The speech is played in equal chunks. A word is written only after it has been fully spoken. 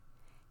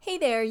Hey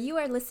there, you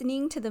are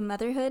listening to the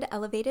Motherhood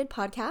Elevated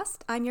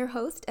podcast. I'm your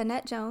host,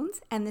 Annette Jones,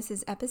 and this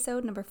is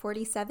episode number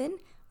 47,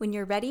 When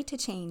You're Ready to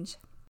Change.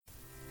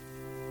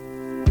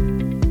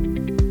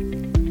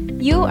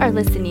 You are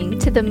listening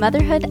to the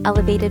Motherhood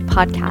Elevated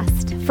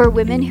podcast for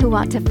women who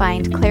want to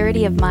find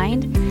clarity of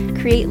mind,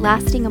 create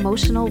lasting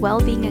emotional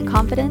well-being and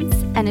confidence,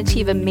 and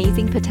achieve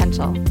amazing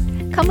potential.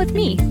 Come with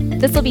me.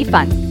 This will be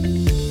fun.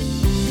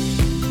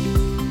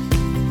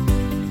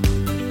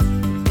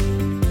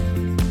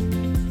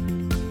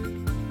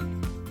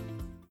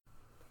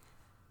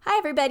 Hi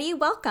everybody,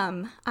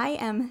 welcome. I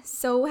am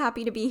so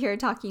happy to be here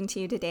talking to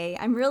you today.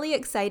 I'm really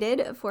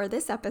excited for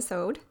this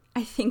episode.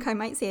 I think I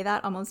might say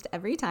that almost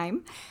every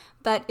time,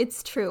 but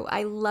it's true.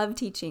 I love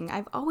teaching.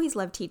 I've always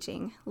loved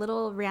teaching.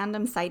 Little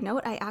random side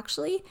note, I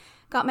actually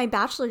got my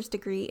bachelor's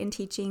degree in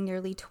teaching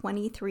nearly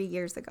 23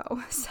 years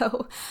ago.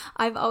 So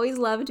I've always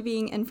loved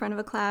being in front of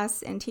a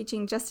class and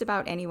teaching just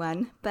about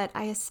anyone, but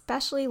I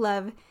especially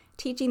love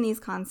teaching these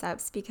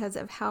concepts because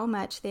of how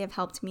much they have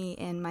helped me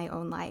in my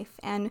own life,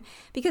 and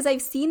because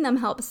I've seen them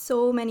help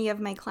so many of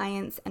my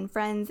clients and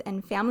friends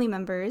and family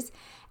members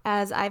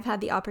as I've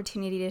had the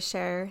opportunity to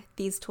share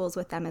these tools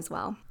with them as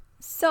well.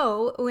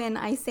 So when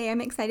I say I'm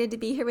excited to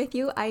be here with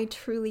you, I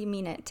truly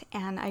mean it,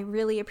 and I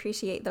really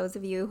appreciate those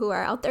of you who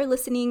are out there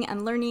listening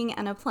and learning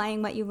and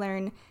applying what you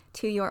learn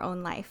to your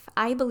own life.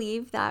 I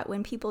believe that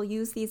when people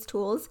use these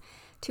tools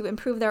to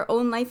improve their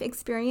own life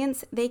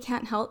experience, they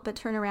can't help but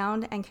turn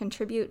around and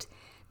contribute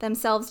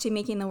themselves to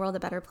making the world a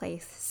better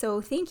place.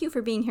 So thank you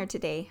for being here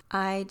today.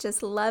 I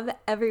just love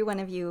every one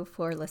of you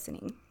for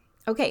listening.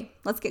 Okay,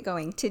 let's get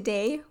going.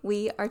 Today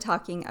we are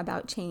talking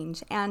about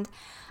change. And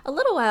a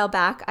little while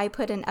back, I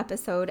put an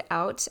episode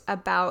out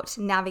about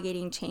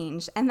navigating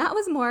change. And that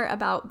was more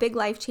about big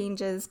life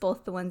changes,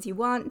 both the ones you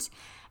want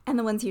and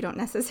the ones you don't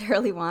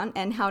necessarily want,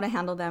 and how to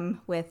handle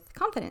them with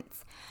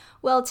confidence.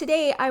 Well,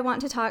 today I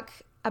want to talk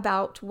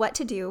about what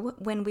to do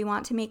when we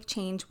want to make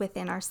change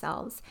within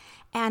ourselves.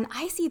 And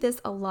I see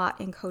this a lot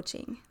in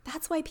coaching.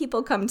 That's why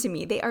people come to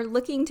me. They are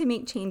looking to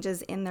make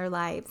changes in their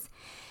lives.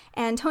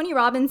 And Tony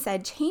Robbins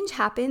said, change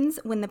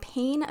happens when the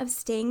pain of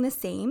staying the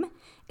same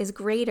is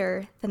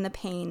greater than the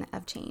pain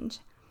of change.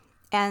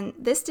 And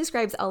this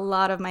describes a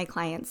lot of my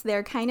clients.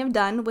 They're kind of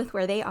done with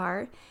where they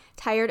are,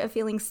 tired of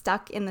feeling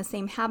stuck in the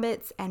same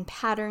habits and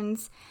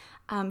patterns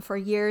for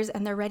years,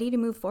 and they're ready to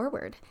move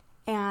forward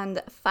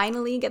and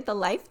finally get the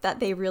life that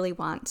they really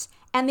want.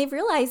 And they've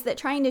realized that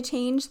trying to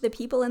change the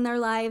people in their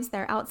lives,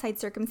 their outside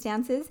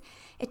circumstances,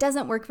 it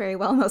doesn't work very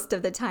well most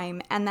of the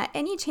time, and that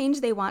any change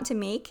they want to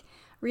make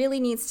really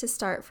needs to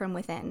start from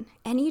within.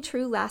 Any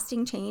true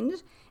lasting change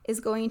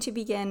is going to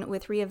begin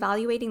with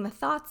reevaluating the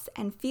thoughts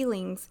and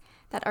feelings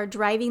that are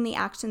driving the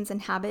actions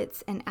and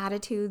habits and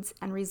attitudes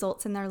and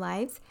results in their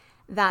lives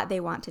that they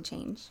want to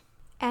change.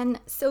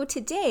 And so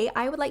today,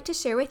 I would like to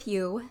share with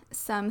you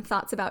some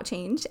thoughts about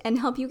change and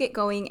help you get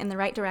going in the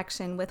right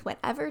direction with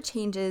whatever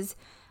changes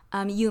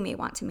you may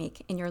want to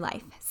make in your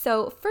life.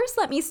 So first,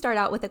 let me start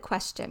out with a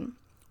question.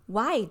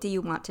 Why do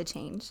you want to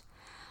change?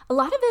 A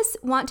lot of us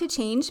want to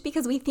change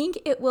because we think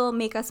it will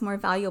make us more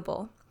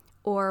valuable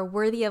or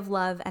worthy of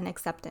love and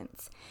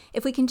acceptance.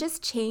 If we can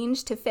just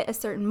change to fit a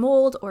certain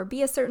mold or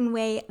be a certain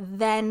way,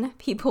 then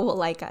people will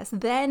like us.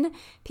 Then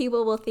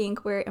people will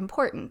think we're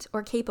important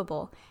or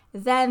capable.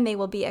 Then they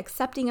will be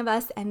accepting of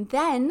us, and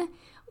then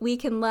we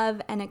can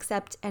love and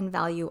accept and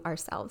value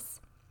ourselves.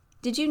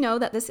 Did you know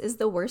that this is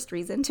the worst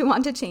reason to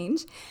want to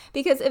change?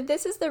 Because if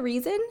this is the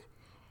reason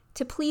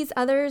to please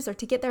others or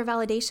to get their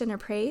validation or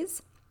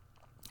praise,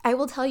 I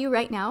will tell you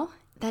right now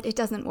that it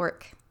doesn't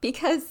work,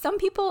 because some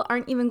people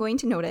aren't even going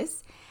to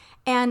notice,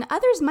 and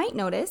others might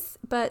notice,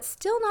 but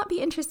still not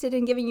be interested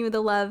in giving you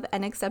the love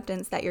and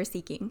acceptance that you're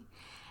seeking.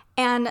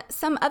 And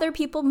some other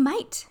people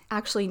might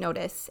actually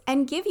notice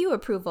and give you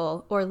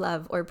approval or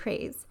love or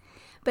praise.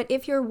 But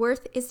if your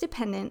worth is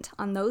dependent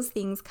on those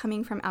things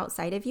coming from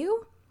outside of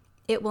you,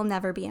 it will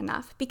never be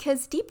enough,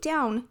 because deep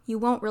down, you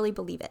won't really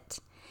believe it.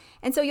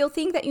 And so you'll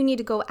think that you need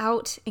to go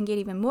out and get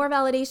even more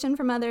validation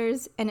from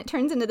others, and it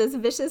turns into this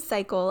vicious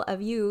cycle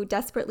of you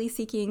desperately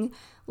seeking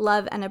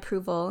love and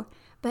approval,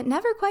 but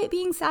never quite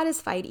being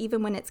satisfied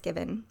even when it's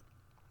given.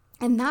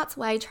 And that's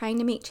why trying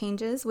to make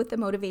changes with the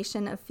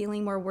motivation of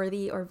feeling more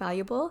worthy or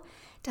valuable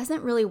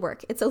doesn't really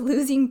work. It's a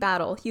losing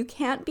battle. You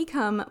can't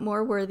become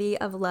more worthy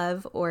of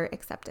love or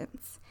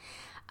acceptance.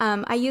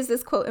 I used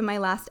this quote in my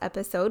last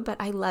episode, but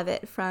I love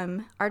it,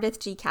 from Ardith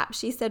G. Cap.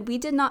 She said, "We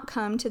did not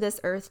come to this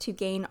earth to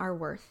gain our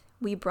worth.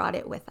 We brought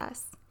it with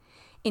us."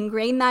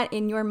 Ingrain that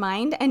in your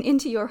mind and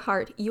into your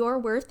heart. Your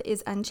worth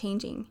is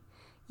unchanging.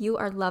 You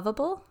are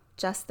lovable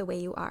just the way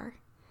you are.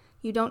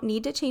 You don't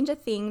need to change a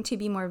thing to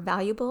be more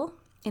valuable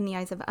in the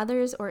eyes of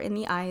others or in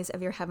the eyes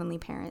of your heavenly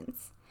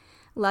parents.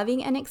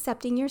 Loving and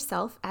accepting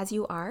yourself as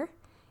you are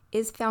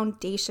is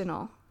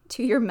foundational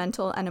to your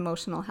mental and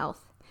emotional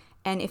health.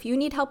 And if you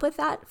need help with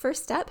that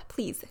first step,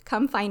 please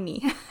come find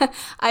me.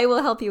 I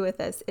will help you with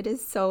this. It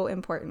is so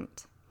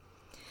important.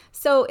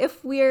 So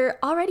if we're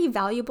already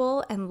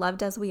valuable and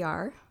loved as we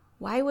are,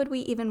 why would we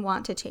even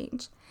want to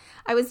change?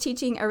 I was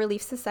teaching a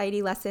Relief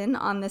Society lesson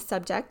on this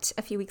subject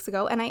a few weeks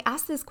ago, and I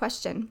asked this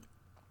question,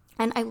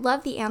 and I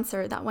love the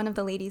answer that one of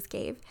the ladies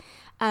gave.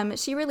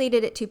 She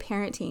related it to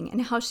parenting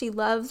and how she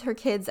loves her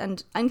kids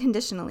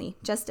unconditionally,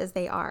 just as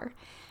they are.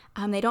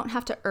 They don't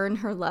have to earn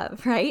her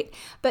love, right?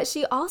 But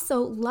she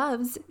also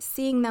loves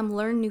seeing them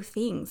learn new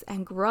things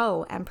and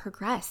grow and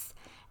progress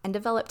and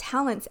develop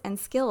talents and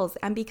skills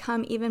and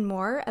become even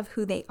more of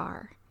who they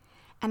are.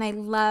 And I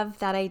love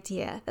that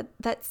idea.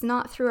 That's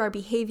not through our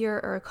behavior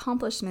or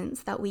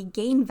accomplishments that we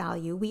gain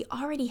value. We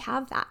already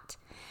have that.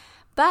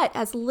 But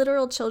as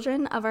literal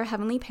children of our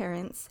heavenly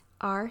parents,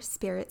 our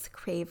spirits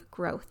crave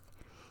growth.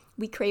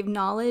 We crave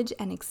knowledge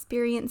and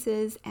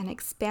experiences and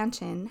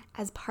expansion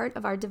as part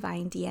of our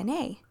divine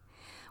DNA.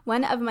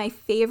 One of my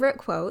favorite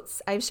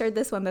quotes, I've shared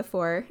this one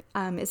before,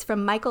 is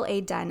from Michael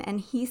A. Dunn, and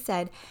he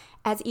said,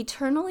 "As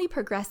eternally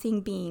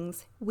progressing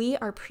beings, we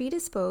are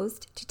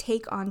predisposed to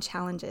take on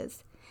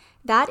challenges.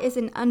 That is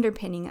an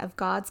underpinning of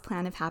God's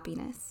plan of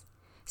happiness.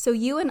 So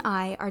you and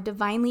I are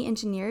divinely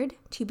engineered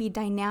to be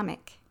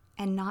dynamic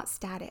and not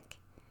static.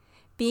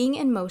 Being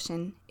in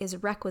motion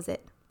is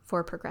requisite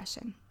for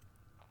progression."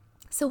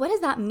 So what does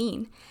that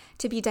mean,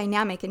 to be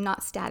dynamic and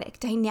not static?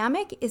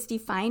 Dynamic is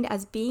defined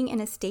as being in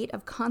a state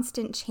of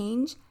constant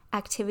change,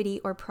 activity,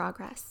 or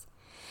progress.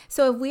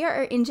 So if we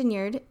are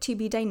engineered to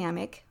be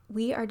dynamic,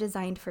 we are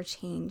designed for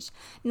change,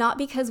 not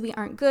because we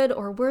aren't good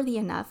or worthy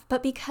enough,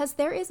 but because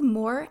there is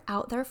more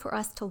out there for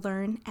us to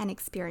learn and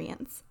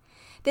experience.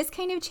 This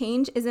kind of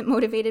change isn't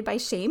motivated by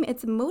shame,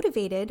 it's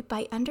motivated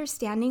by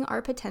understanding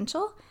our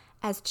potential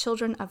as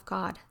children of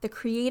God, the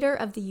creator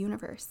of the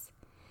universe.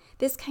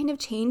 This kind of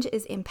change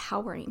is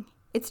empowering,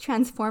 it's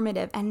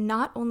transformative, and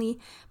not only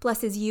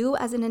blesses you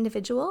as an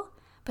individual,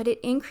 but it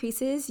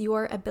increases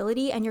your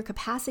ability and your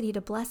capacity to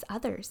bless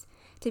others,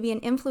 to be an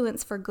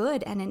influence for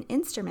good and an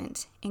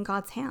instrument in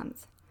God's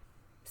hands.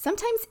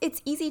 Sometimes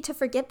it's easy to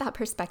forget that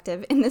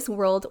perspective in this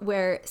world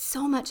where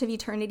so much of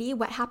eternity,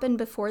 what happened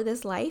before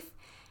this life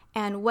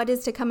and what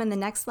is to come in the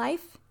next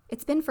life,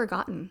 it's been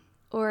forgotten,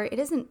 or it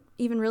isn't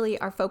even really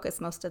our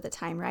focus most of the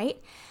time,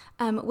 right?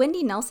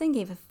 Wendy Nelson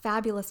gave a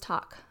fabulous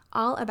talk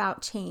all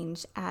about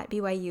change at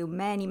BYU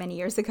many, many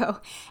years ago.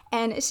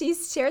 And she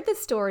shared the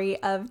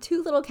story of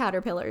two little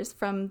caterpillars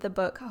from the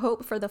book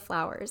Hope for the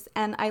Flowers.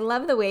 And I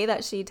love the way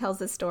that she tells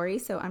the story,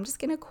 so I'm just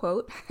going to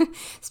quote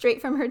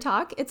straight from her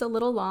talk. It's a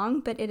little long,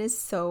 but it is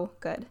so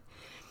good.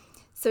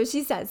 So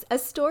she says, "A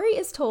story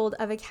is told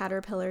of a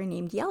caterpillar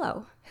named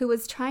Yellow, who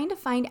was trying to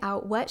find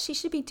out what she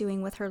should be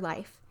doing with her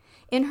life.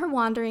 In her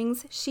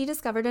wanderings, she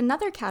discovered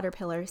another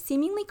caterpillar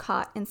seemingly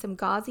caught in some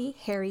gauzy,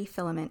 hairy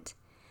filament.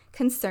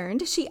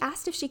 Concerned, she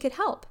asked if she could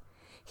help.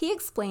 He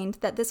explained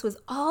that this was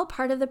all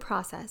part of the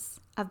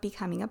process of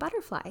becoming a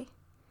butterfly.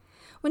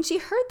 When she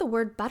heard the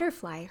word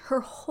butterfly,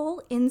 her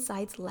whole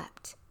insides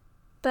leapt.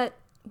 But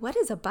what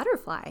is a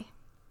butterfly?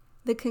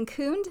 The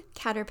cocooned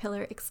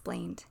caterpillar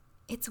explained,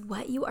 "It's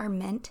what you are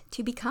meant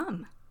to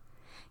become."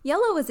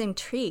 Yellow was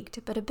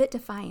intrigued, but a bit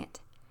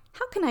defiant.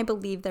 "How can I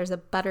believe there's a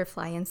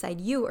butterfly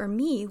inside you or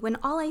me when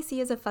all I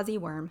see is a fuzzy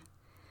worm?"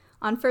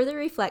 On further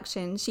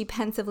reflection, she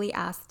pensively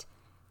asked,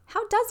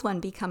 "How does one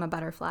become a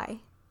butterfly?"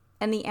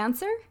 And the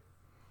answer?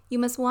 You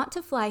must want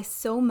to fly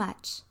so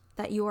much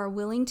that you are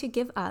willing to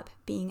give up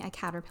being a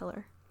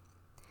caterpillar.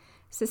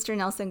 Sister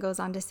Nelson goes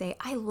on to say,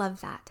 "I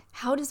love that.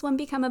 How does one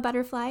become a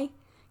butterfly?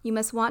 You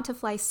must want to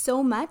fly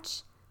so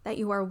much that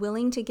you are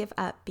willing to give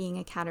up being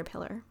a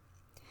caterpillar."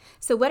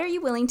 So what are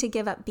you willing to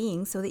give up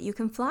being so that you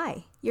can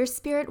fly? Your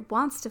spirit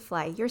wants to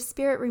fly. Your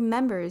spirit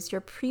remembers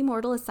your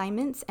premortal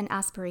assignments and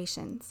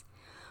aspirations.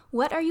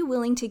 What are you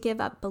willing to give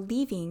up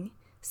believing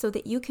so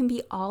that you can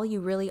be all you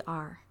really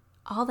are,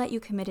 all that you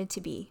committed to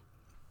be?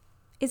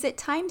 Is it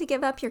time to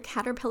give up your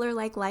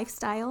caterpillar-like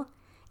lifestyle?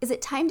 Is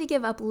it time to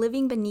give up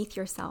living beneath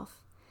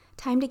yourself?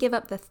 Time to give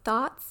up the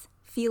thoughts,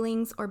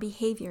 feelings, or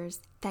behaviors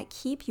that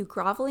keep you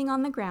groveling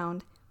on the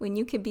ground when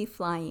you could be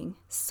flying,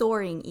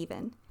 soaring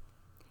even?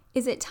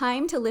 Is it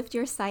time to lift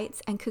your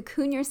sights and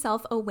cocoon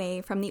yourself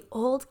away from the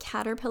old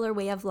caterpillar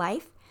way of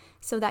life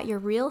so that your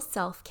real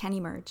self can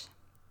emerge?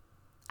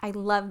 I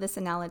love this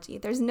analogy.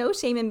 There's no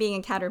shame in being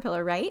a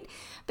caterpillar, right?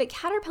 But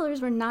caterpillars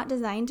were not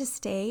designed to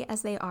stay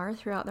as they are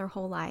throughout their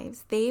whole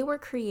lives. They were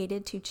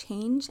created to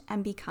change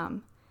and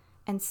become,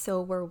 and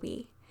so were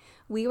we.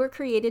 We were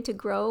created to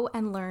grow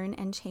and learn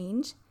and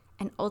change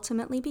and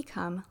ultimately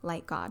become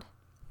like God.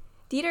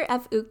 Dieter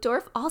F.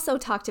 Uchtdorf also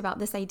talked about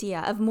this idea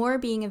of more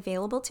being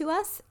available to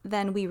us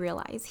than we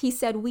realize. He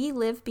said, "We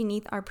live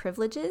beneath our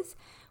privileges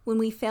when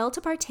we fail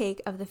to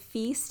partake of the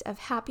feast of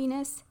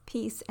happiness,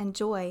 peace, and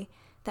joy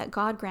that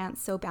God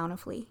grants so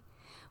bountifully.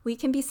 We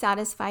can be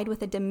satisfied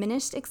with a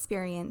diminished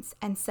experience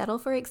and settle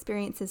for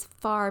experiences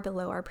far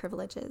below our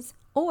privileges.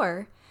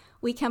 Or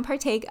we can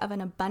partake of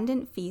an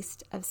abundant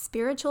feast of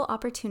spiritual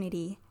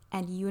opportunity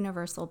and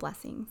universal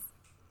blessings."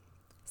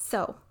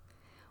 So,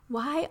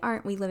 why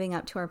aren't we living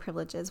up to our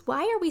privileges?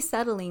 Why are we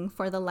settling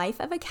for the life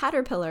of a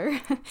caterpillar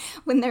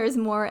when there is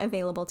more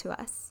available to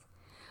us?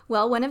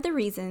 Well, one of the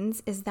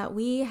reasons is that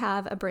we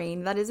have a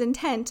brain that is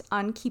intent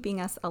on keeping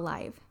us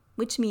alive.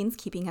 which means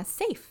keeping us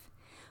safe,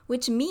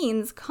 which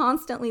means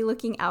constantly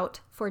looking out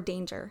for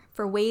danger,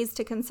 for ways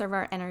to conserve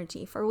our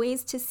energy, for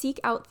ways to seek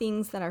out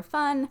things that are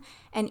fun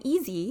and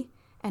easy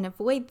and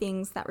avoid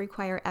things that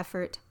require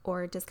effort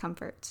or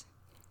discomfort.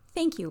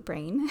 Thank you,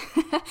 brain.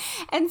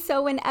 And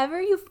so whenever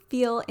you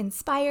feel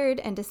inspired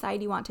and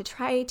decide you want to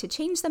try to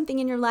change something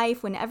in your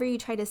life, whenever you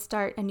try to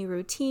start a new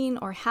routine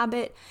or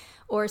habit,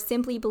 or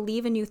simply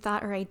believe a new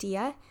thought or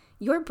idea,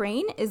 your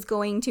brain is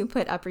going to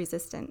put up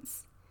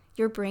resistance.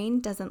 Your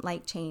brain doesn't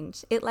like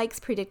change. It likes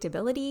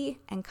predictability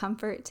and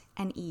comfort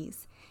and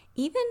ease,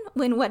 even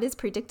when what is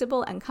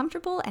predictable and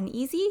comfortable and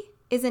easy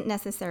isn't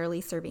necessarily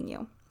serving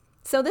you.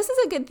 So this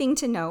is a good thing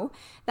to know,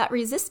 that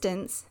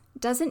resistance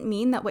doesn't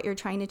mean that what you're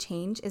trying to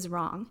change is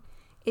wrong.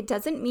 It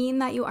doesn't mean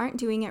that you aren't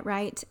doing it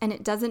right, and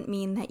it doesn't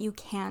mean that you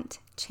can't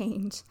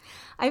change.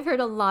 I've heard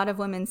a lot of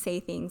women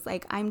say things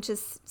like, I'm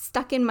just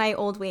stuck in my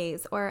old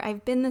ways, or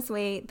I've been this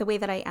way, the way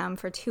that I am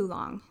for too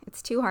long.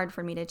 It's too hard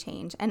for me to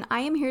change. And I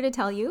am here to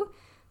tell you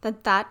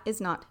that that is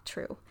not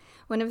true.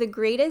 One of the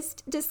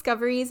greatest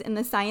discoveries in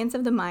the science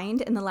of the mind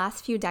in the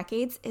last few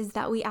decades is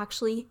that we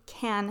actually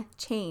can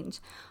change.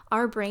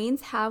 Our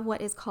brains have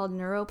what is called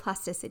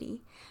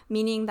neuroplasticity,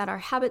 meaning that our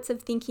habits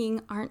of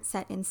thinking aren't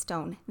set in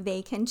stone.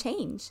 They can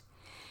change.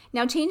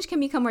 Now, change can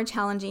become more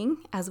challenging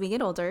as we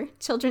get older.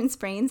 Children's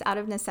brains, out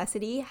of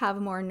necessity, have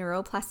more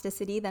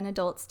neuroplasticity than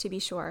adults, to be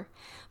sure.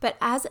 But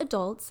as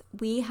adults,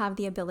 we have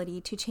the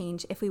ability to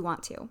change if we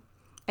want to.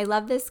 I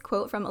love this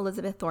quote from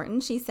Elizabeth Thornton.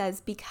 She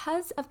says,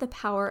 because of the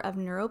power of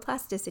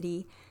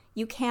neuroplasticity,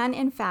 you can,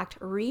 in fact,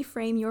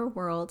 reframe your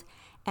world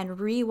and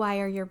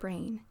rewire your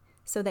brain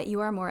so that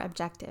you are more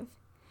objective.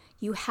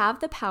 You have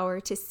the power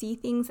to see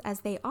things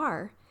as they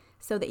are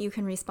so that you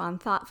can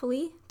respond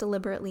thoughtfully,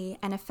 deliberately,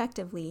 and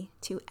effectively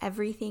to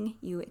everything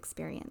you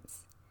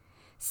experience.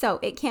 So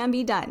it can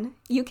be done.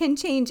 You can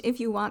change if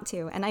you want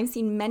to. And I've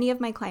seen many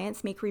of my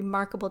clients make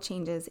remarkable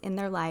changes in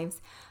their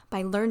lives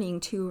by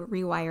learning to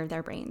rewire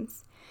their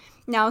brains.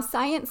 Now,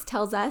 science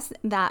tells us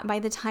that by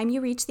the time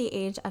you reach the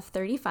age of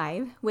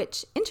 35,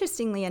 which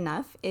interestingly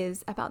enough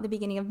is about the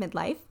beginning of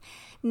midlife,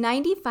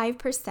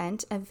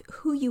 95% of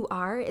who you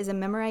are is a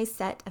memorized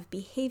set of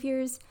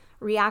behaviors,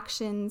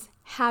 reactions,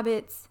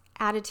 habits,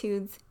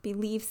 attitudes,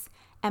 beliefs,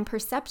 and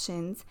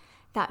perceptions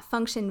that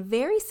function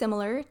very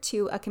similar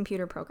to a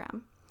computer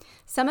program.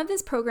 Some of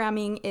this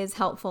programming is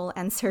helpful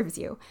and serves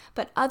you,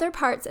 but other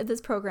parts of this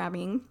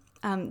programming,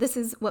 this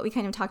is what we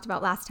kind of talked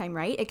about last time,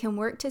 right? It can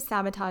work to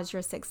sabotage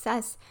your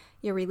success,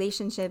 your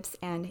relationships,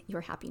 and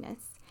your happiness.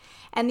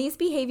 And these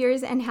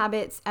behaviors and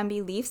habits and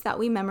beliefs that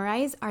we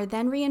memorize are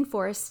then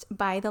reinforced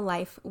by the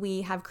life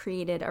we have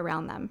created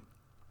around them,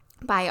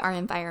 by our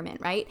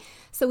environment, right?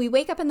 So we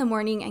wake up in the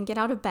morning and get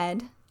out of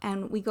bed,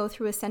 and we go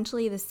through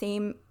essentially the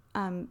same,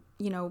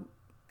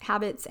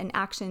 habits and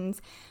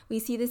actions. We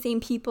see the same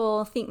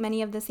people, think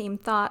many of the same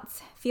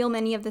thoughts, feel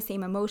many of the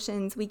same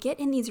emotions. We get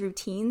in these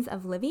routines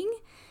of living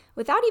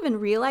without even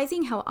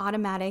realizing how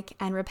automatic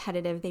and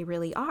repetitive they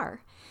really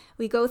are.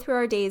 We go through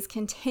our days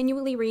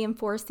continually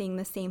reinforcing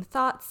the same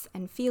thoughts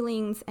and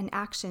feelings and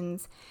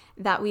actions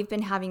that we've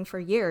been having for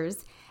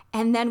years,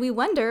 and then we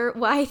wonder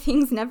why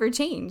things never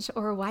change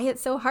or why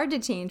it's so hard to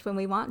change when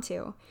we want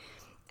to.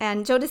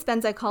 And Joe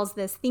Dispenza calls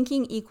this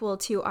thinking equal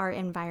to our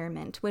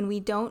environment. When we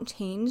don't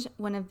change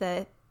one of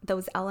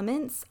those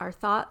elements, our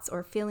thoughts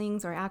or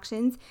feelings or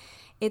actions,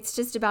 it's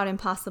just about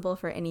impossible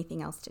for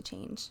anything else to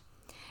change.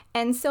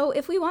 And so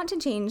if we want to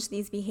change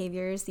these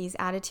behaviors, these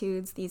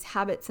attitudes, these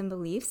habits and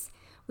beliefs,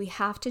 we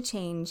have to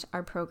change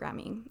our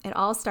programming. It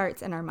all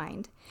starts in our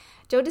mind.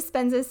 Joe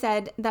Dispenza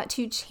said that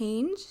to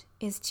change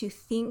is to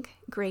think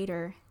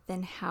greater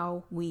than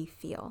how we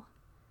feel.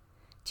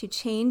 To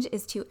change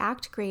is to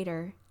act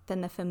greater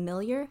than the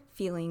familiar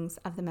feelings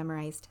of the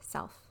memorized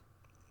self.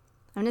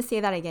 I'm going to say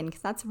that again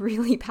because that's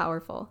really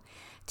powerful.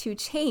 To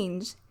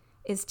change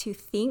is to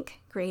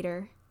think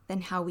greater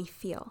than how we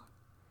feel.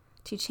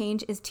 To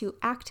change is to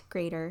act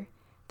greater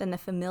than the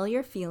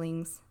familiar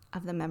feelings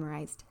of the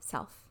memorized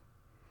self.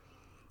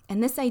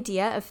 And this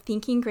idea of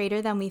thinking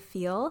greater than we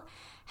feel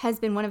has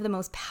been one of the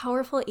most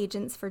powerful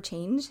agents for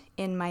change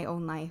in my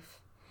own life.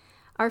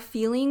 Our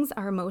feelings,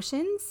 our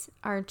emotions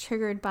are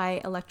triggered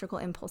by electrical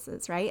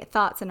impulses, right?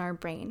 Thoughts in our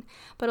brain.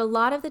 But a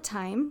lot of the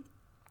time,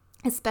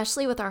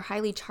 especially with our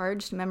highly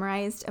charged,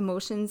 memorized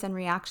emotions and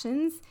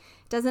reactions,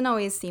 it doesn't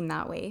always seem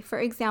that way. For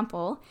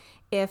example,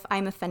 if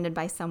I'm offended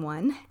by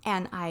someone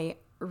and I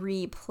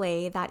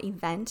replay that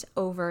event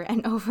over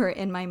and over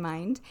in my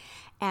mind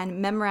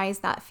and memorize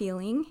that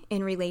feeling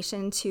in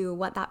relation to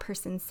what that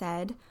person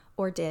said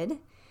or did,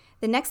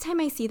 the next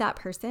time I see that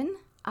person,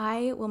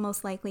 I will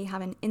most likely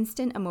have an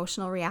instant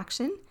emotional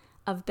reaction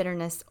of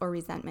bitterness or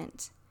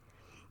resentment.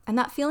 And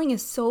that feeling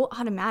is so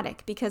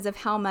automatic because of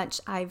how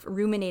much I've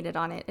ruminated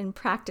on it and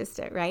practiced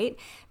it, right?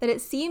 That it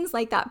seems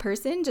like that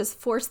person just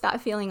forced that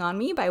feeling on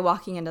me by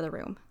walking into the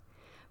room.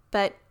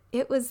 But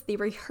it was the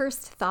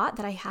rehearsed thought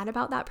that I had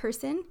about that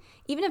person,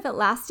 even if it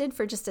lasted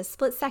for just a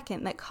split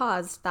second, that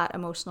caused that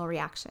emotional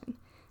reaction,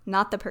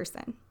 not the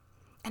person.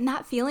 And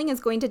that feeling is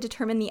going to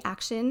determine the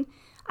action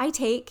I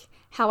take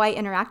how I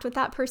interact with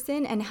that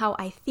person and how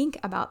I think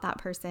about that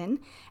person,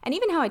 and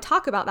even how I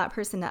talk about that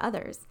person to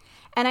others.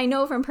 And I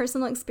know from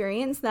personal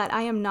experience that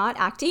I am not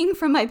acting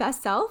from my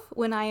best self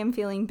when I am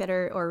feeling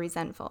bitter or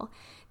resentful.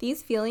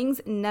 These feelings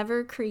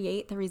never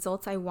create the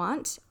results I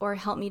want or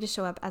help me to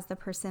show up as the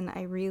person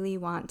I really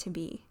want to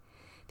be.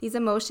 These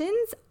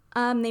emotions,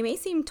 they may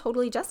seem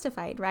totally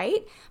justified,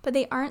 right? But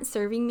they aren't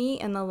serving me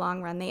in the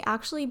long run. They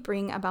actually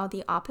bring about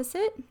the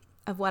opposite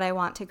of what I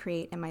want to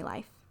create in my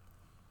life.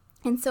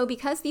 And so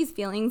because these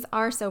feelings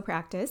are so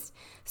practiced,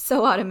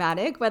 so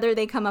automatic, whether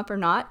they come up or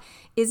not,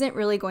 isn't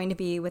really going to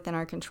be within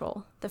our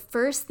control. The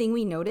first thing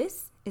we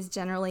notice is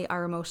generally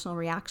our emotional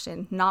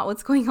reaction, not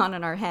what's going on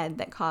in our head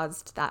that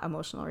caused that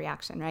emotional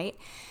reaction, right?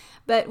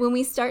 But when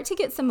we start to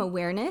get some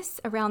awareness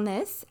around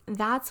this,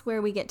 that's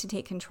where we get to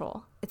take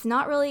control. It's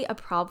not really a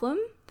problem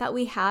that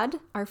we had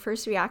our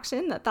first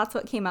reaction, that's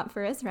what came up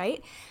for us,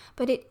 right?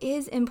 But it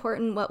is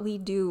important what we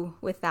do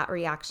with that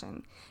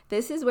reaction.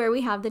 This is where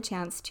we have the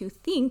chance to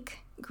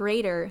think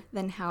greater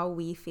than how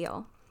we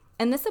feel.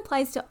 And this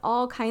applies to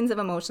all kinds of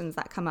emotions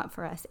that come up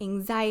for us: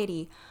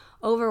 anxiety,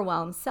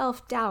 overwhelm,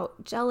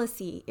 self-doubt,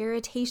 jealousy,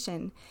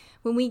 irritation.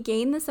 When we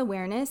gain this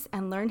awareness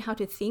and learn how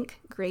to think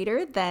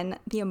greater than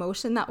the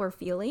emotion that we're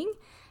feeling,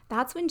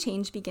 that's when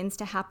change begins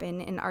to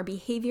happen in our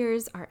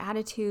behaviors, our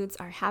attitudes,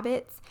 our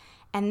habits.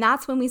 And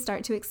that's when we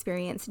start to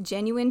experience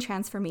genuine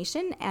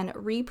transformation and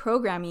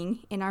reprogramming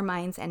in our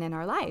minds and in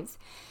our lives.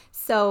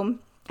 So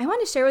I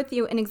want to share with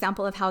you an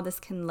example of how this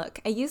can look.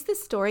 I use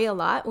this story a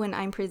lot when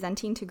I'm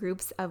presenting to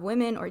groups of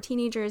women or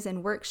teenagers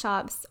in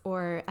workshops,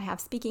 or I have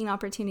speaking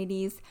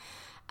opportunities.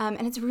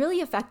 And it's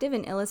really effective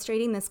in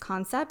illustrating this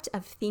concept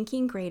of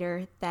thinking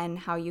greater than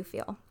how you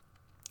feel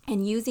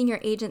and using your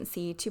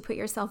agency to put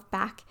yourself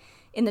back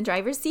in the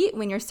driver's seat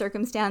when your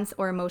circumstance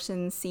or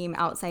emotions seem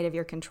outside of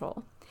your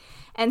control.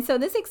 And so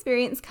this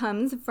experience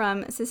comes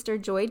from Sister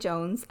Joy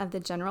Jones of the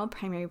General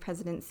Primary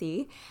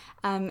Presidency.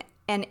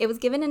 And it was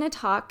given in a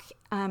talk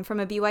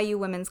from a BYU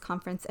Women's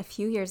Conference a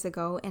few years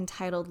ago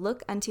entitled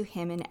 "Look Unto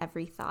Him in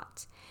Every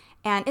Thought."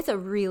 And it's a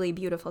really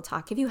beautiful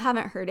talk. If you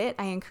haven't heard it,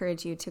 I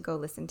encourage you to go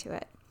listen to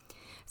it.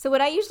 So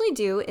what I usually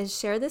do is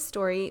share this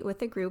story with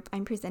the group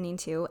I'm presenting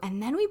to,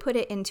 and then we put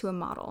it into a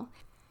model.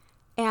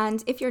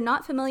 And if you're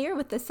not familiar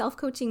with the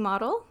self-coaching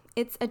model,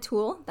 it's a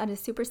tool that is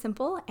super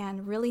simple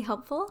and really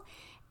helpful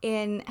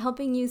in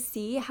helping you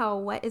see how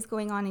what is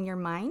going on in your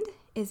mind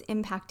is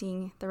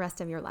impacting the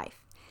rest of your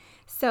life.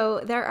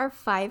 So there are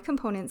 5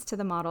 components to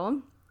the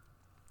model.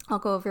 I'll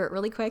go over it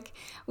really quick.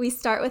 We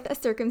start with a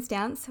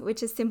circumstance,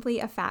 which is simply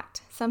a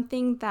fact,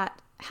 something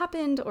that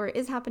happened or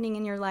is happening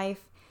in your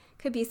life.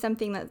 Could be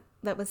something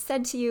that was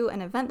said to you,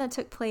 an event that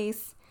took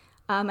place,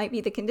 might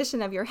be the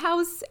condition of your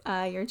house,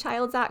 your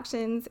child's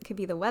actions, it could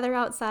be the weather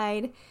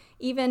outside,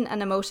 even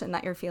an emotion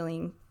that you're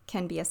feeling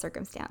can be a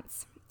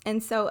circumstance.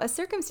 And so a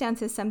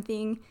circumstance is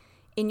something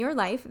in your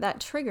life that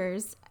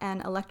triggers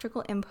an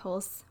electrical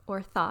impulse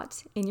or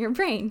thought in your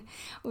brain,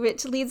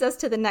 which leads us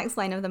to the next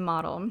line of the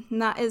model.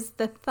 And that is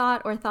the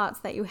thought or thoughts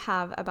that you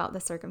have about the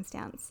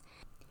circumstance.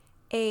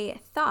 A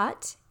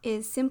thought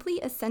is simply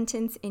a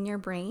sentence in your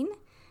brain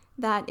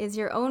that is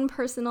your own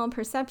personal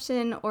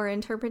perception or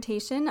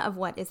interpretation of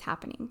what is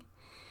happening.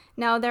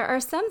 Now, there are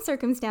some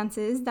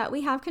circumstances that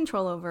we have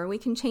control over. We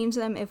can change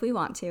them if we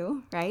want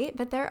to, right?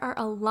 But there are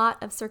a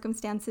lot of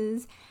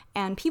circumstances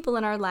and people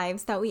in our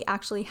lives that we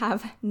actually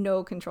have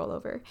no control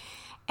over.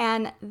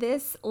 And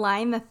this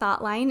line, the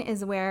thought line,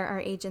 is where our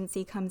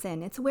agency comes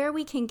in. It's where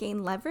we can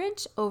gain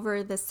leverage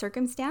over the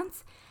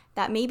circumstance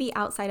that may be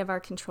outside of our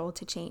control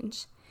to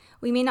change.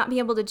 We may not be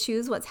able to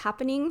choose what's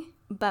happening,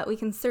 but we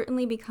can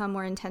certainly become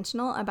more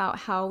intentional about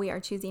how we are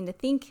choosing to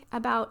think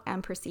about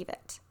and perceive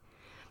it.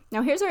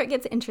 Now, here's where it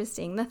gets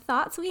interesting. The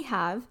thoughts we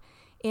have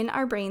in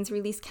our brains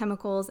release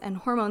chemicals and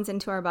hormones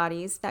into our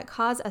bodies that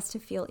cause us to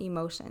feel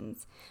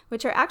emotions,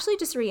 which are actually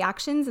just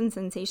reactions and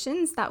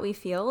sensations that we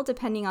feel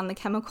depending on the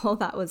chemical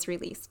that was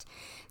released.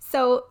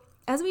 So,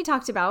 as we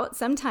talked about,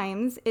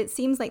 sometimes it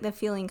seems like the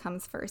feeling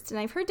comes first. And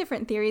I've heard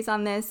different theories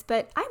on this,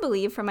 but I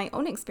believe from my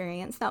own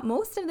experience that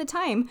most of the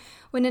time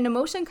when an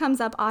emotion comes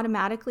up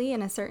automatically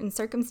in a certain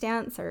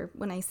circumstance or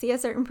when I see a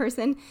certain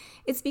person,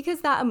 it's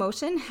because that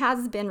emotion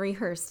has been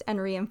rehearsed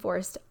and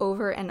reinforced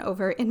over and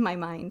over in my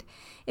mind.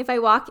 If I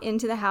walk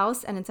into the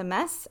house and it's a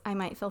mess, I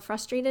might feel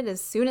frustrated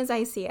as soon as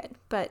I see it.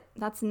 But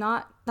that's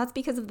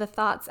because of the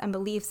thoughts and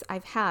beliefs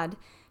I've had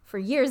for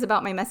years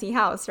about my messy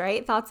house,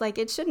 right? Thoughts like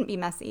it shouldn't be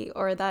messy,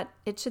 or that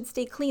it should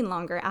stay clean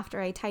longer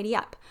after I tidy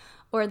up,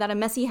 or that a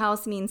messy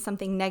house means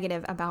something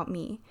negative about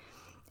me.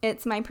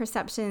 It's my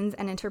perceptions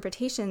and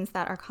interpretations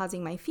that are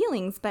causing my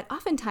feelings, but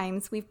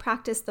oftentimes we've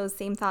practiced those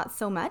same thoughts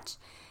so much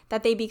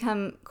that they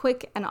become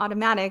quick and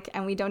automatic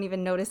and we don't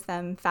even notice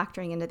them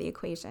factoring into the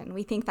equation.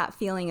 We think that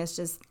feeling is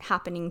just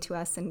happening to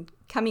us and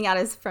coming at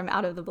us from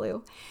out of the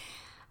blue.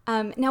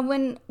 Now,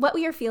 what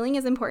we are feeling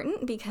is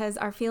important because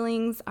our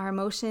feelings, our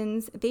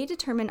emotions, they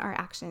determine our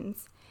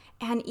actions.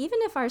 And even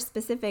if our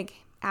specific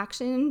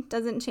action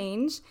doesn't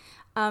change,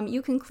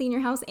 You can clean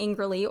your house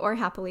angrily or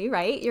happily,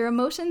 right? Your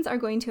emotions are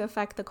going to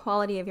affect the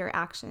quality of your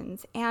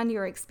actions and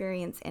your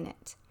experience in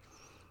it.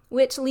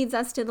 Which leads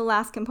us to the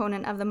last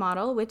component of the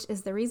model, which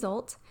is the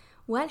result.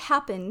 What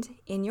happened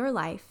in your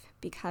life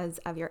because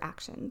of your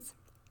actions?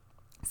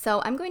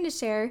 So I'm going to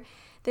share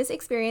this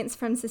experience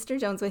from Sister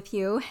Jones with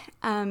you,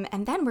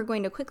 and then we're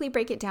going to quickly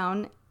break it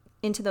down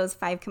into those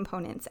 5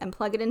 components and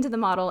plug it into the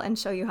model and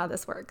show you how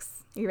this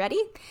works. You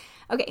ready?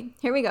 Okay,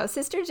 here we go.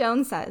 Sister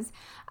Jones says,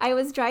 I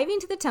was driving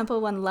to the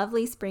temple one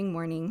lovely spring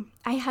morning.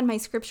 I had my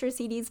scripture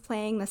CDs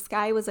playing. The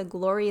sky was a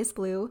glorious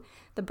blue.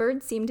 The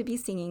birds seemed to be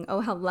singing,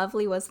 oh, how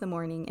lovely was the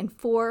morning, in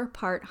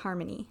 4-part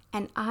harmony.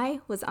 And I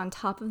was on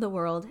top of the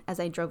world as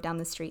I drove down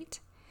the street.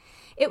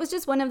 It was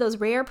just one of those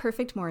rare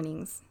perfect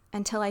mornings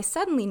until I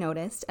suddenly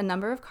noticed a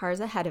number of cars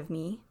ahead of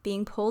me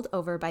being pulled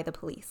over by the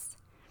police.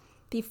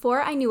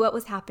 Before I knew what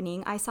was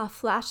happening, I saw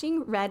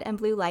flashing red and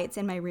blue lights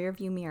in my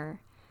rearview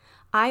mirror.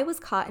 I was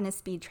caught in a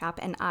speed trap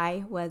and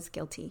I was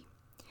guilty.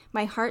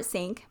 My heart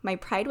sank, my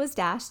pride was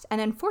dashed,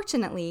 and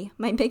unfortunately,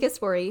 my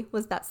biggest worry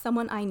was that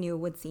someone I knew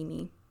would see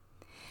me.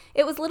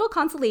 It was little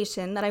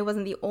consolation that I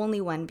wasn't the only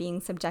one being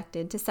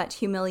subjected to such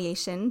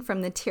humiliation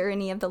from the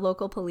tyranny of the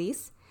local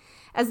police.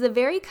 As the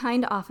very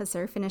kind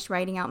officer finished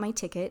writing out my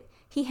ticket,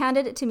 he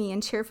handed it to me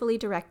and cheerfully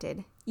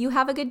directed, "You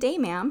have a good day,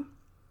 ma'am."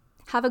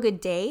 Have a good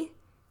day?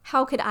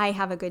 How could I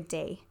have a good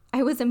day?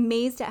 I was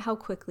amazed at how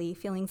quickly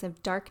feelings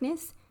of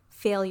darkness,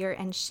 failure,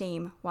 and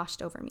shame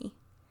washed over me.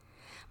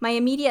 My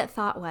immediate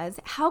thought was,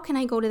 how can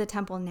I go to the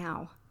temple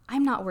now?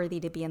 I'm not worthy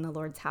to be in the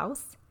Lord's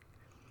house.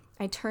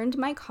 I turned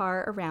my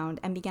car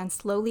around and began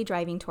slowly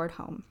driving toward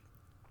home.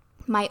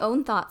 My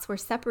own thoughts were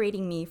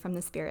separating me from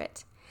the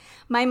Spirit.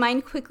 My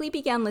mind quickly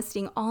began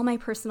listing all my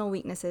personal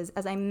weaknesses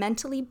as I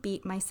mentally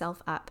beat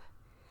myself up.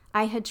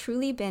 I had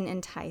truly been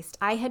enticed.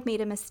 I had made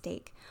a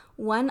mistake,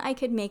 one I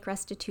could make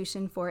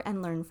restitution for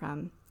and learn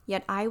from,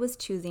 yet I was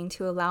choosing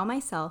to allow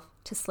myself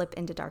to slip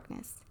into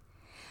darkness.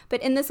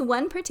 But in this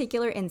one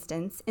particular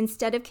instance,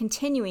 instead of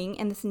continuing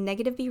in this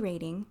negative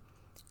berating,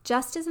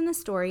 just as in the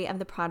story of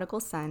the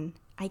prodigal son,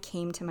 I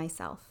came to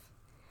myself.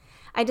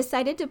 I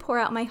decided to pour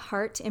out my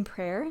heart in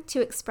prayer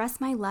to express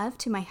my love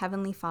to my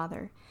Heavenly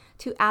Father,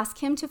 to ask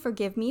Him to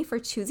forgive me for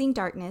choosing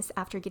darkness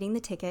after getting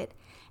the ticket,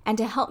 and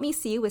to help me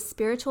see with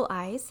spiritual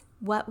eyes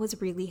what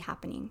was really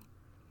happening.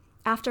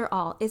 After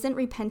all, isn't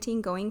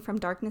repenting going from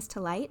darkness to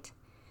light?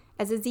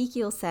 As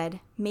Ezekiel said,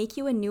 make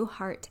you a new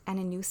heart and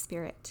a new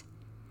spirit.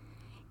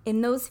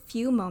 In those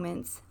few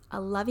moments,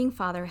 a loving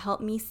Father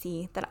helped me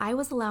see that I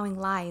was allowing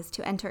lies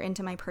to enter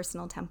into my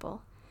personal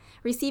temple.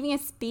 Receiving a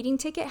speeding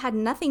ticket had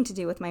nothing to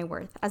do with my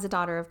worth as a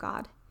daughter of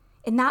God.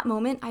 In that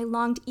moment, I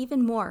longed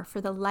even more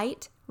for the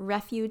light,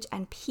 refuge,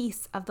 and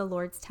peace of the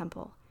Lord's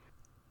temple.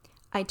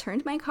 I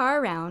turned my car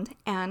around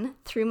and,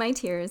 through my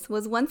tears,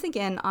 was once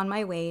again on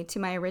my way to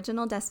my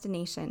original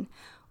destination,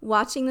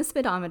 watching the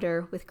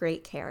speedometer with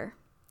great care.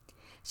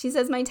 She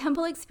says, my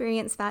temple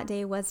experience that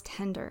day was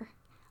tender.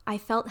 I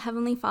felt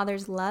Heavenly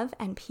Father's love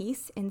and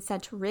peace in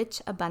such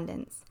rich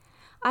abundance.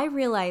 I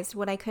realized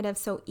what I could have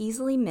so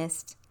easily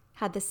missed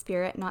had the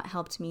Spirit not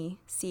helped me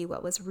see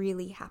what was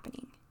really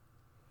happening.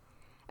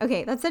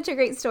 Okay, that's such a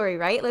great story,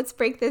 right? Let's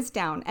break this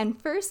down. And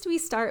first, we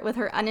start with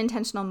her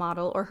unintentional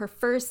model, or her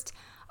first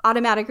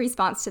automatic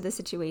response to the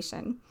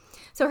situation.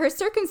 So her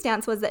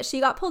circumstance was that she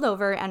got pulled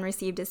over and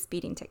received a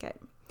speeding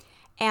ticket.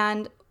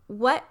 And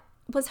what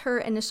was her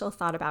initial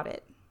thought about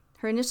it?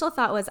 Her initial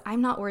thought was,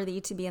 I'm not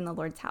worthy to be in the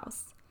Lord's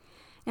house.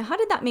 Now, how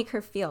did that make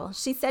her feel?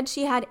 She said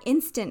she had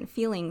instant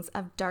feelings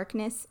of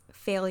darkness,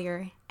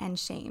 failure, and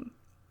shame.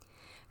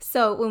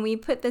 So when we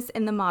put this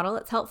in the model,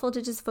 it's helpful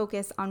to just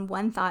focus on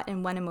one thought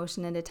and one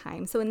emotion at a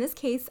time. So in this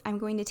case, I'm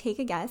going to take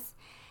a guess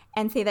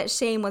and say that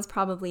shame was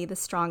probably the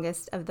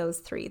strongest of those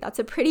 3. That's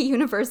a pretty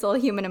universal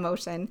human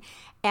emotion,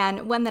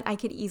 and one that I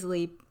could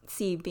easily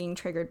see being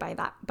triggered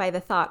by the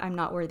thought, I'm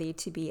not worthy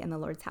to be in the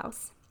Lord's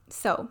house.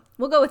 So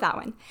we'll go with that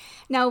one.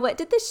 Now, what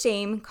did the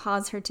shame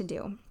cause her to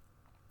do?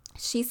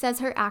 She says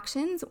her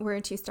actions were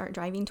to start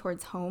driving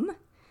towards home,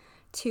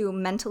 to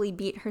mentally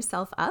beat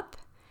herself up,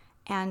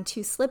 and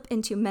to slip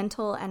into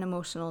mental and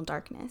emotional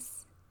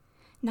darkness.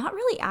 Not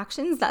really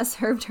actions that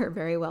served her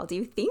very well, do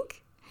you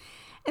think?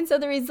 And so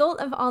the result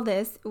of all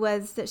this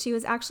was that she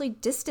was actually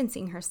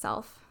distancing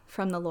herself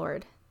from the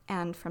Lord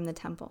and from the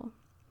temple.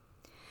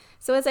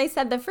 So as I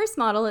said, the first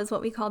model is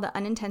what we call the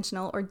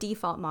unintentional or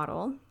default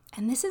model.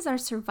 And this is our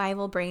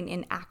survival brain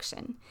in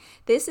action.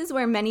 This is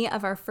where many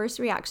of our first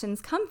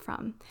reactions come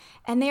from.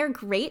 And they are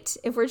great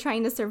if we're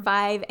trying to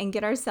survive and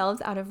get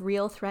ourselves out of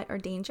real threat or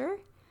danger.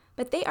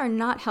 But they are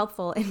not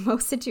helpful in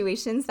most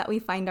situations that we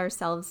find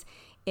ourselves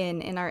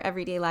in our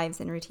everyday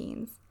lives and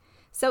routines.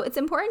 So it's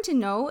important to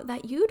know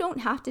that you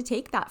don't have to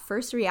take that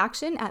first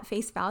reaction at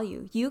face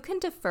value. You can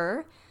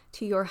defer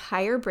to your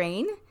higher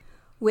brain,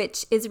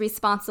 which is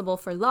responsible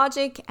for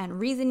logic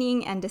and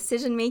reasoning and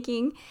decision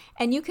making,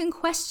 and you can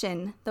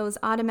question those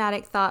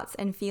automatic thoughts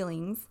and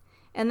feelings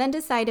and then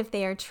decide if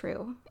they are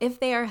true, if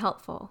they are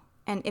helpful,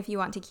 and if you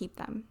want to keep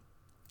them.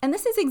 And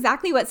this is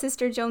exactly what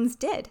Sister Jones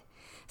did.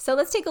 So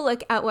let's take a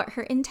look at what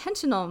her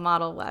intentional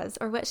model was,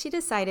 or what she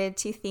decided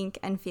to think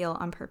and feel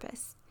on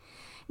purpose.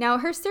 Now,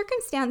 her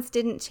circumstance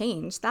didn't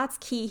change. That's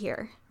key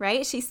here,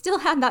 right? She still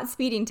had that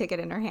speeding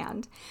ticket in her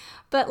hand.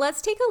 But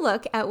let's take a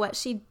look at what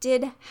she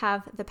did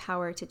have the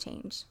power to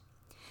change.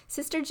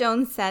 Sister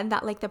Jones said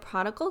that like the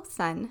prodigal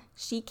son,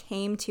 she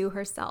came to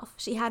herself.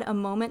 She had a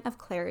moment of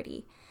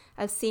clarity,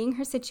 of seeing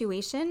her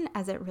situation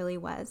as it really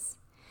was.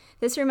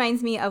 This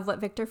reminds me of what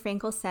Viktor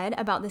Frankl said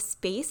about the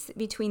space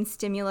between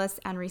stimulus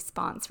and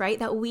response, right?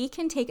 That we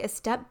can take a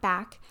step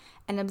back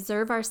and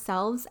observe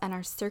ourselves and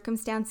our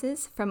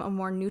circumstances from a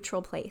more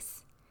neutral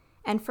place.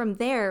 And from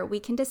there, we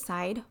can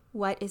decide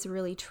what is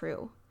really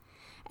true.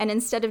 And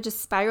instead of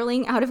just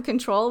spiraling out of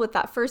control with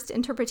that first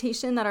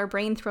interpretation that our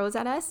brain throws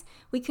at us,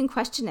 we can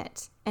question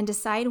it and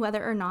decide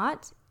whether or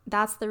not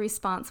that's the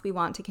response we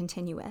want to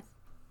continue with.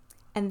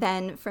 And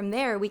then from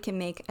there, we can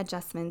make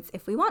adjustments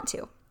if we want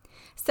to.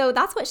 So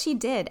that's what she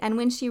did. And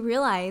when she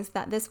realized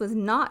that this was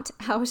not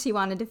how she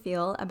wanted to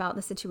feel about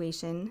the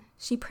situation,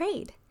 she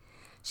prayed.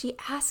 She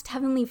asked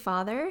Heavenly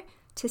Father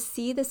to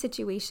see the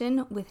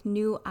situation with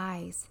new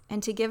eyes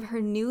and to give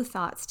her new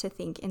thoughts to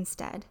think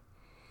instead.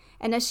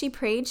 And as she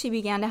prayed, she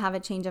began to have a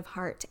change of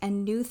heart,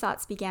 and new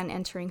thoughts began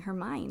entering her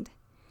mind.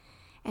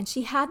 And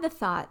she had the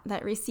thought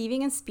that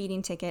receiving a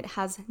speeding ticket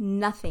has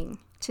nothing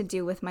to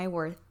do with my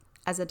worth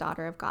as a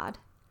daughter of God.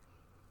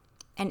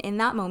 And in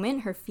that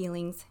moment, her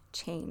feelings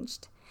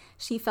changed.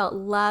 She felt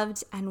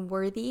loved and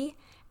worthy,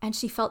 and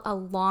she felt a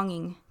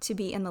longing to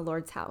be in the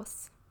Lord's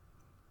house.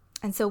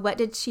 And so what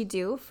did she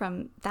do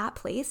from that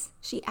place?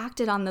 She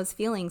acted on those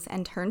feelings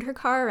and turned her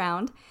car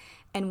around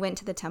and went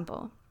to the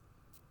temple.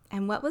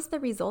 And what was the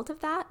result of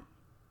that?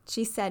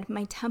 She said,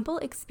 "My temple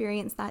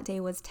experience that day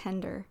was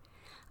tender.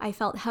 I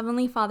felt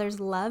Heavenly Father's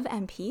love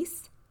and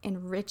peace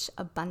in rich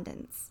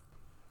abundance.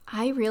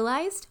 I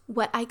realized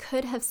what I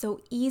could have so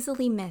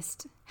easily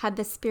missed had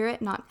the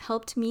Spirit not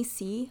helped me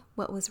see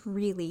what was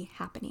really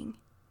happening."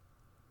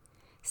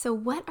 So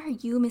what are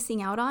you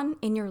missing out on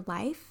in your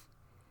life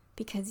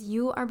because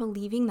you are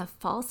believing the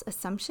false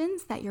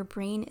assumptions that your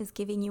brain is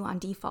giving you on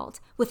default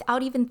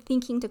without even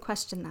thinking to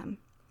question them?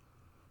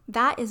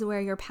 That is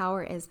where your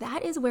power is.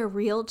 That is where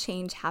real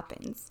change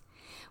happens.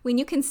 When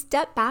you can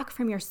step back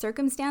from your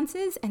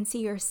circumstances and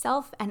see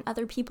yourself and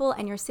other people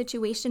and your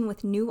situation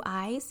with new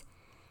eyes,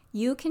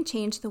 you can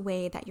change the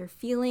way that you're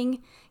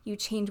feeling, you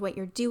change what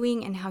you're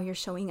doing and how you're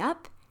showing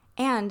up,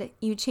 and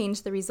you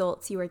change the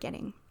results you are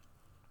getting.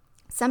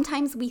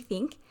 Sometimes we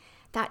think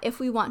that if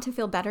we want to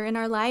feel better in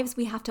our lives,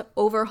 we have to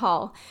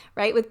overhaul,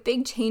 right, with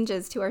big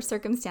changes to our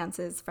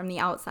circumstances from the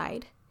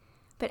outside.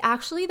 But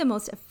actually, the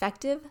most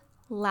effective,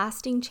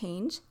 lasting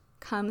change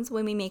comes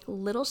when we make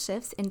little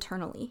shifts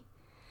internally,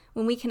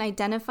 when we can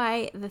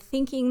identify the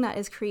thinking that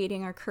is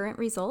creating our current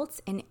results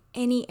in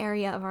any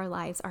area of our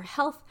lives, our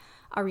health,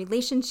 our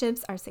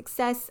relationships, our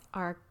success,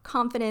 our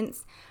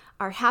confidence,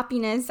 our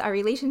happiness, our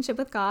relationship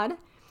with God.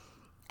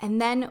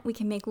 And then we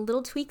can make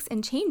little tweaks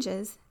and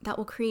changes that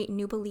will create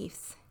new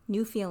beliefs,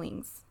 new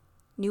feelings,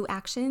 new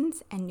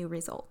actions, and new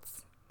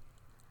results.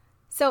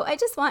 So I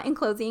just want in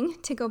closing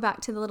to go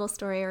back to the little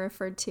story I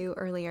referred to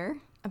earlier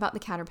about the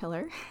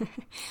caterpillar.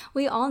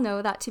 We all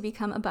know that to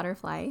become a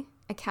butterfly,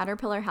 a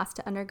caterpillar has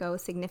to undergo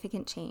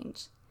significant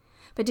change.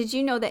 But did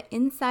you know that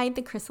inside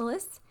the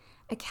chrysalis,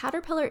 a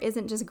caterpillar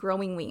isn't just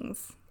growing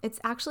wings, it's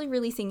actually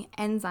releasing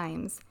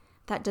enzymes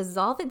that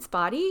dissolve its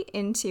body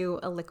into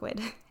a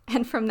liquid.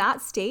 And from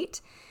that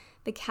state,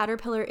 the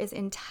caterpillar is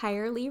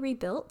entirely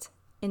rebuilt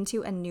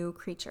into a new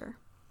creature.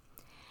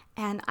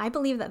 And I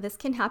believe that this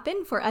can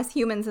happen for us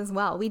humans as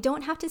well. We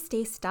don't have to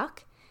stay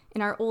stuck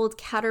in our old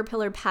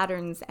caterpillar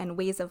patterns and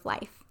ways of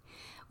life.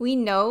 We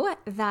know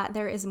that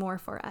there is more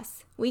for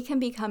us. We can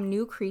become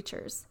new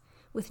creatures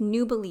with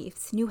new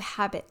beliefs, new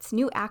habits,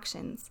 new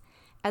actions,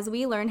 as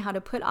we learn how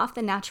to put off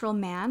the natural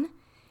man,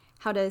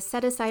 how to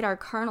set aside our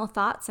carnal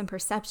thoughts and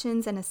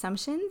perceptions and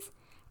assumptions,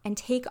 and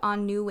take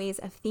on new ways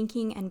of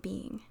thinking and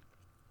being.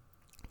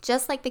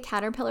 Just like the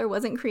caterpillar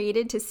wasn't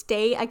created to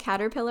stay a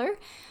caterpillar,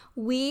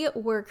 we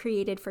were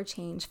created for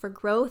change, for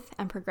growth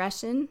and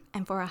progression,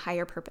 and for a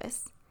higher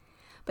purpose.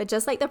 But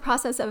just like the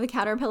process of a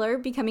caterpillar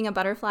becoming a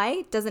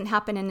butterfly doesn't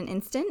happen in an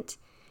instant,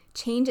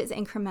 change is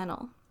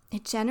incremental.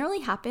 It generally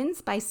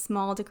happens by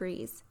small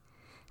degrees.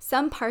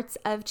 Some parts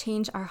of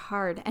change are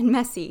hard and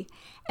messy,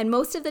 and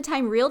most of the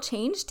time real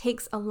change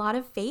takes a lot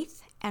of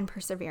faith and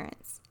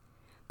perseverance.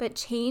 But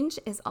change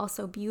is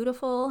also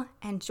beautiful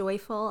and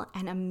joyful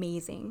and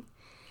amazing.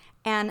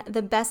 And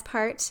the best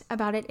part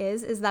about it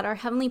is that our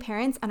heavenly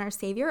parents and our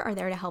Savior are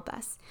there to help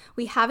us.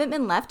 We haven't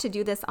been left to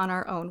do this on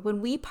our own.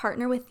 When we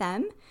partner with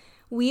them,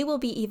 we will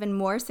be even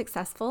more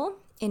successful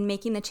in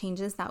making the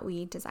changes that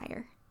we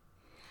desire.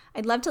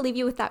 I'd love to leave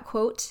you with that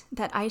quote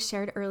that I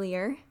shared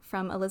earlier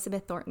from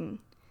Elizabeth Thornton.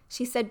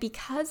 She said,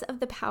 "Because of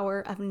the power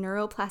of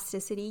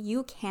neuroplasticity,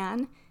 you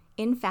can,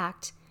 in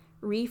fact,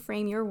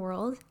 reframe your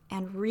world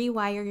and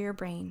rewire your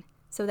brain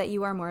so that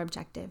you are more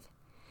objective.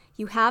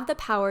 You have the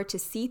power to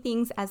see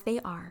things as they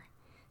are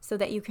so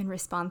that you can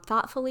respond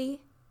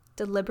thoughtfully,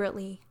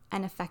 deliberately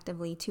and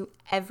effectively to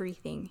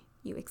everything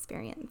you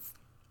experience.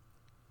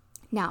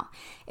 Now,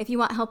 if you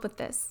want help with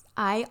this,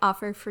 I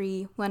offer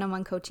free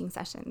one-on-one coaching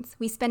sessions.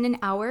 We spend an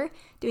hour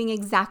doing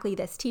exactly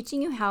this,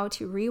 teaching you how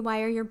to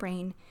rewire your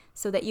brain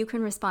so that you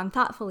can respond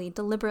thoughtfully,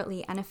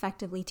 deliberately, and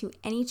effectively to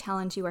any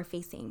challenge you are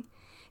facing.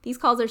 These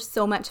calls are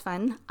so much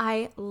fun.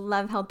 I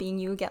love helping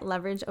you get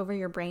leverage over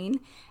your brain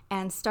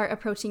and start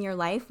approaching your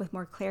life with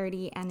more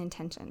clarity and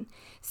intention.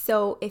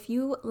 So if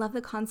you love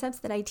the concepts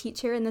that I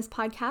teach here in this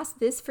podcast,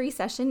 this free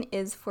session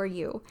is for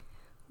you.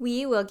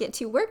 We will get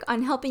to work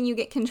on helping you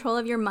get control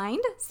of your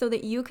mind so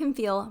that you can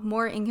feel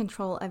more in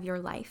control of your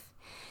life.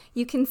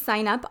 You can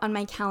sign up on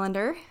my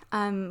calendar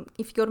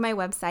if you go to my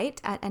website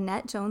at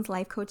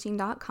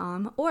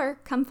AnnetteJonesLifeCoaching.com, or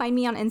come find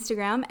me on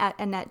Instagram at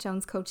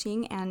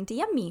AnnetteJonesCoaching and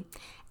DM me,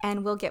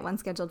 and we'll get one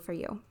scheduled for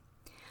you.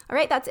 All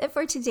right, that's it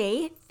for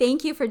today.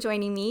 Thank you for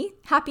joining me.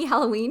 Happy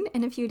Halloween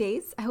in a few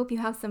days. I hope you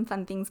have some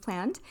fun things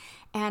planned,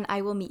 and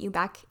I will meet you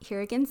back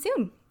here again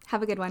soon.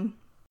 Have a good one.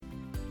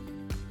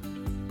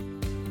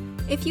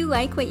 If you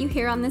like what you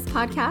hear on this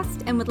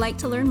podcast and would like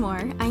to learn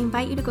more, I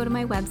invite you to go to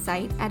my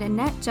website at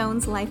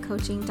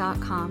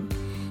AnnetteJonesLifeCoaching.com.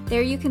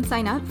 There you can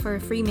sign up for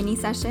a free mini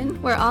session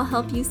where I'll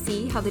help you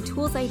see how the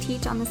tools I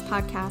teach on this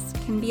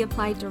podcast can be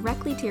applied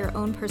directly to your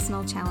own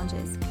personal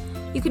challenges.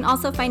 You can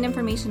also find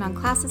information on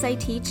classes I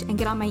teach and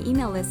get on my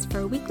email list for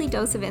a weekly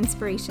dose of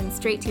inspiration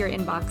straight to your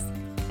inbox.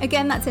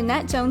 Again, that's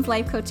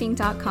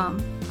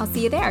AnnetteJonesLifeCoaching.com. I'll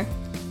see you there.